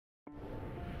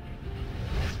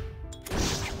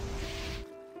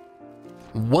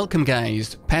Welcome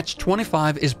guys, patch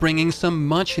 25 is bringing some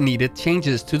much needed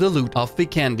changes to the loot of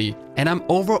Vikendi, and I'm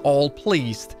overall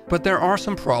pleased, but there are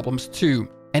some problems too.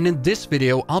 And in this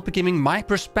video I'll be giving my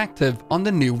perspective on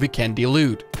the new Vikendi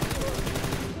loot.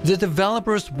 The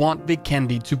developers want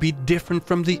Vikendi to be different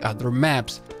from the other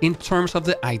maps in terms of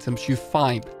the items you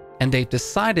find, and they've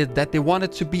decided that they want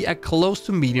it to be a close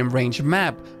to medium range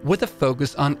map with a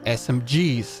focus on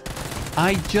SMGs.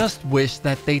 I just wish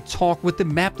that they talk with the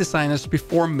map designers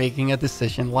before making a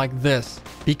decision like this,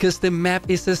 because the map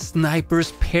is a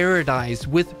sniper's paradise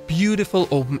with beautiful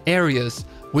open areas,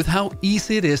 with how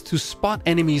easy it is to spot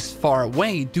enemies far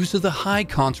away due to the high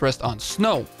contrast on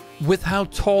snow, with how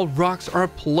tall rocks are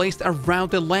placed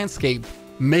around the landscape,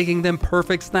 making them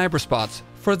perfect sniper spots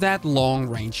for that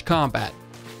long-range combat.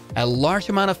 A large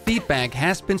amount of feedback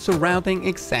has been surrounding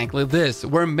exactly this,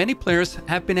 where many players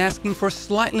have been asking for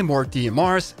slightly more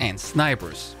DMRs and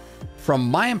snipers. From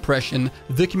my impression,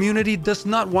 the community does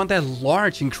not want a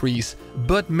large increase,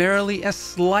 but merely a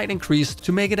slight increase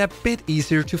to make it a bit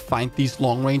easier to find these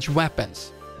long-range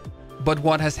weapons. But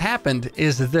what has happened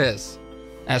is this.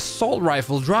 Assault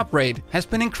rifle drop rate has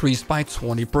been increased by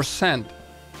 20%.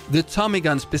 The Tommy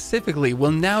gun specifically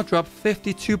will now drop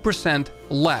 52%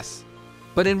 less.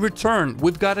 But in return,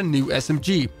 we've got a new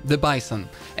SMG, the Bison,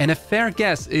 and a fair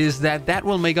guess is that that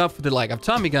will make up for the lack of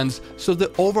Tommy guns, so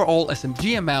the overall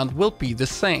SMG amount will be the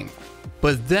same.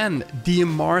 But then,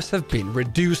 DMRs have been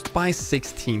reduced by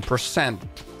 16%.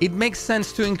 It makes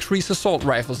sense to increase assault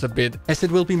rifles a bit, as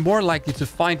it will be more likely to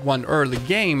find one early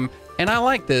game, and I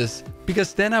like this,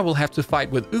 because then I will have to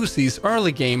fight with Uzis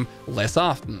early game less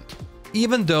often.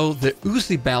 Even though the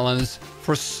Uzi balance,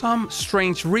 for some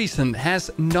strange reason, has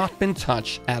not been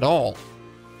touched at all.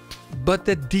 But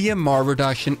the DMR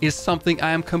reduction is something I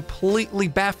am completely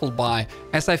baffled by,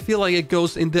 as I feel like it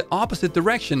goes in the opposite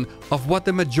direction of what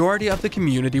the majority of the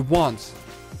community wants.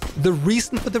 The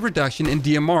reason for the reduction in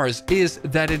DMRs is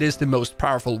that it is the most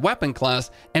powerful weapon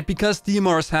class, and because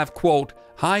DMRs have, quote,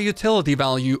 high utility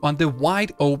value on the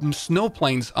wide open snow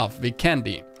plains of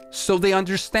Vikendi. So they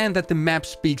understand that the map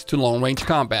speaks to long-range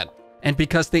combat, and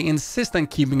because they insist on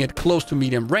keeping it close to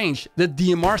medium range, the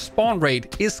DMR spawn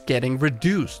rate is getting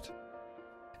reduced.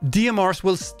 DMRs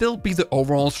will still be the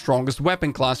overall strongest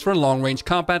weapon class for long-range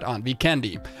combat on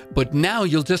Vikendi, but now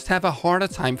you'll just have a harder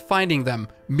time finding them,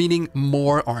 meaning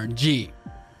more RNG.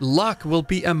 Luck will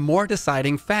be a more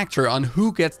deciding factor on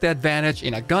who gets the advantage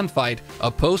in a gunfight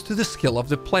opposed to the skill of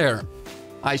the player.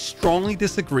 I strongly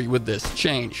disagree with this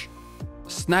change.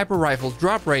 Sniper rifle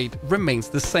drop rate remains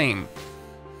the same.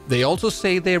 They also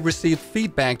say they received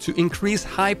feedback to increase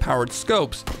high-powered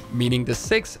scopes, meaning the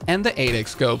 6 and the 8x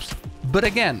scopes. But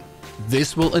again,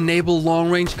 this will enable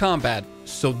long-range combat,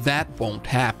 so that won't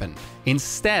happen.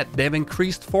 Instead, they've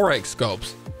increased 4x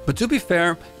scopes. But to be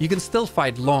fair, you can still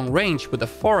fight long range with a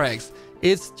 4x,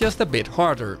 it's just a bit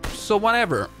harder, so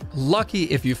whatever. Lucky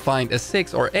if you find a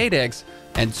 6 or 8x,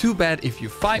 and too bad if you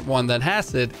fight one that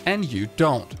has it and you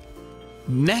don't.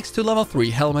 Next to level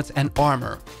 3 helmets and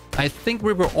armor, I think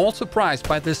we were all surprised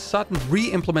by this sudden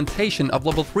re-implementation of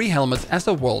level 3 helmets as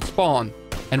a world spawn.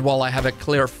 And while I have a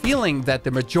clear feeling that the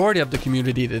majority of the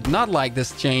community did not like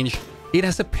this change, it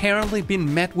has apparently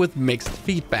been met with mixed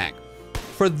feedback.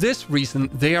 For this reason,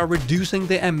 they are reducing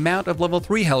the amount of level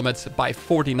 3 helmets by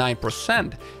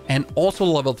 49%, and also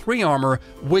level 3 armor,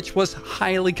 which was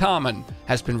highly common,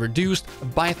 has been reduced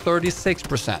by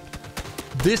 36%.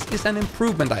 This is an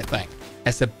improvement, I think,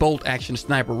 as a bolt-action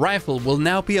sniper rifle will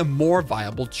now be a more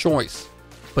viable choice.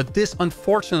 But this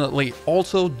unfortunately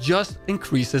also just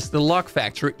increases the luck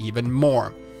factor even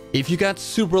more. If you got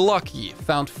super lucky,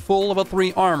 found full level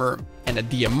 3 armor and a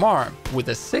DMR with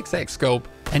a 6x scope,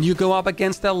 and you go up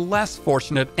against a less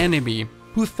fortunate enemy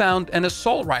who found an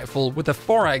assault rifle with a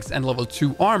 4x and level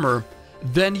 2 armor,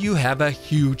 then you have a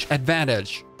huge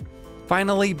advantage.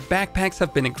 Finally, backpacks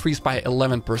have been increased by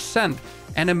 11%,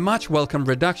 and a much welcome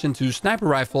reduction to sniper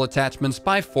rifle attachments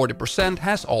by 40%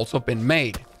 has also been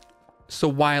made. So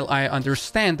while I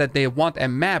understand that they want a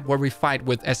map where we fight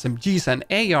with SMGs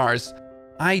and ARs,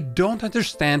 I don't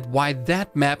understand why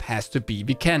that map has to be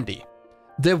Vikendi.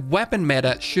 The weapon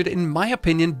meta should, in my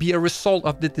opinion, be a result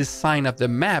of the design of the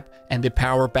map and the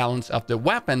power balance of the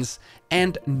weapons,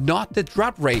 and not the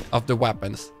drop rate of the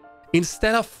weapons.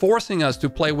 Instead of forcing us to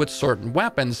play with certain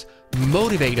weapons,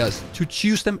 motivate us to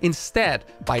choose them instead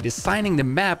by designing the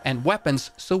map and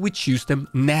weapons so we choose them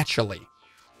naturally.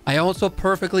 I also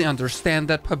perfectly understand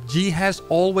that PUBG has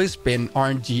always been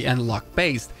RNG and luck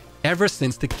based ever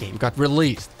since the game got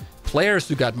released. Players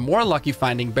who got more lucky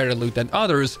finding better loot than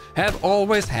others have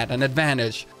always had an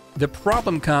advantage. The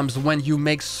problem comes when you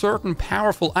make certain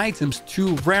powerful items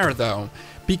too rare though,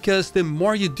 because the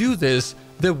more you do this,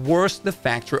 the worse the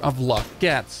factor of luck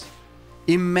gets.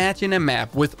 Imagine a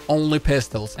map with only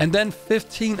pistols and then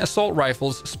 15 assault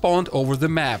rifles spawned over the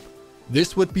map.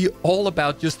 This would be all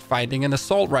about just finding an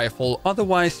assault rifle,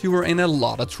 otherwise you are in a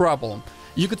lot of trouble.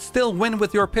 You could still win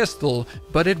with your pistol,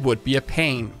 but it would be a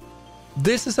pain.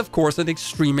 This is of course an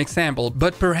extreme example,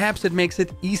 but perhaps it makes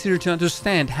it easier to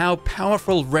understand how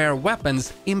powerful rare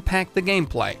weapons impact the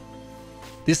gameplay.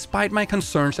 Despite my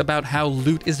concerns about how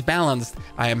loot is balanced,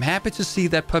 I am happy to see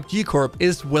that PUBG Corp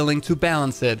is willing to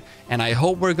balance it, and I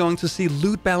hope we're going to see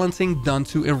loot balancing done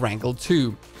to Erangel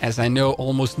too, as I know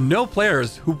almost no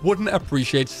players who wouldn't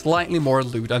appreciate slightly more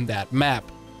loot on that map.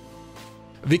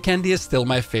 Vikendi is still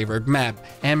my favorite map,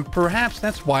 and perhaps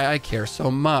that's why I care so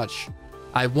much.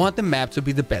 I want the map to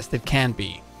be the best it can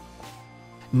be.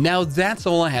 Now that's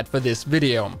all I had for this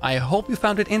video. I hope you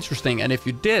found it interesting, and if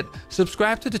you did,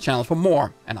 subscribe to the channel for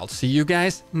more, and I'll see you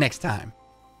guys next time.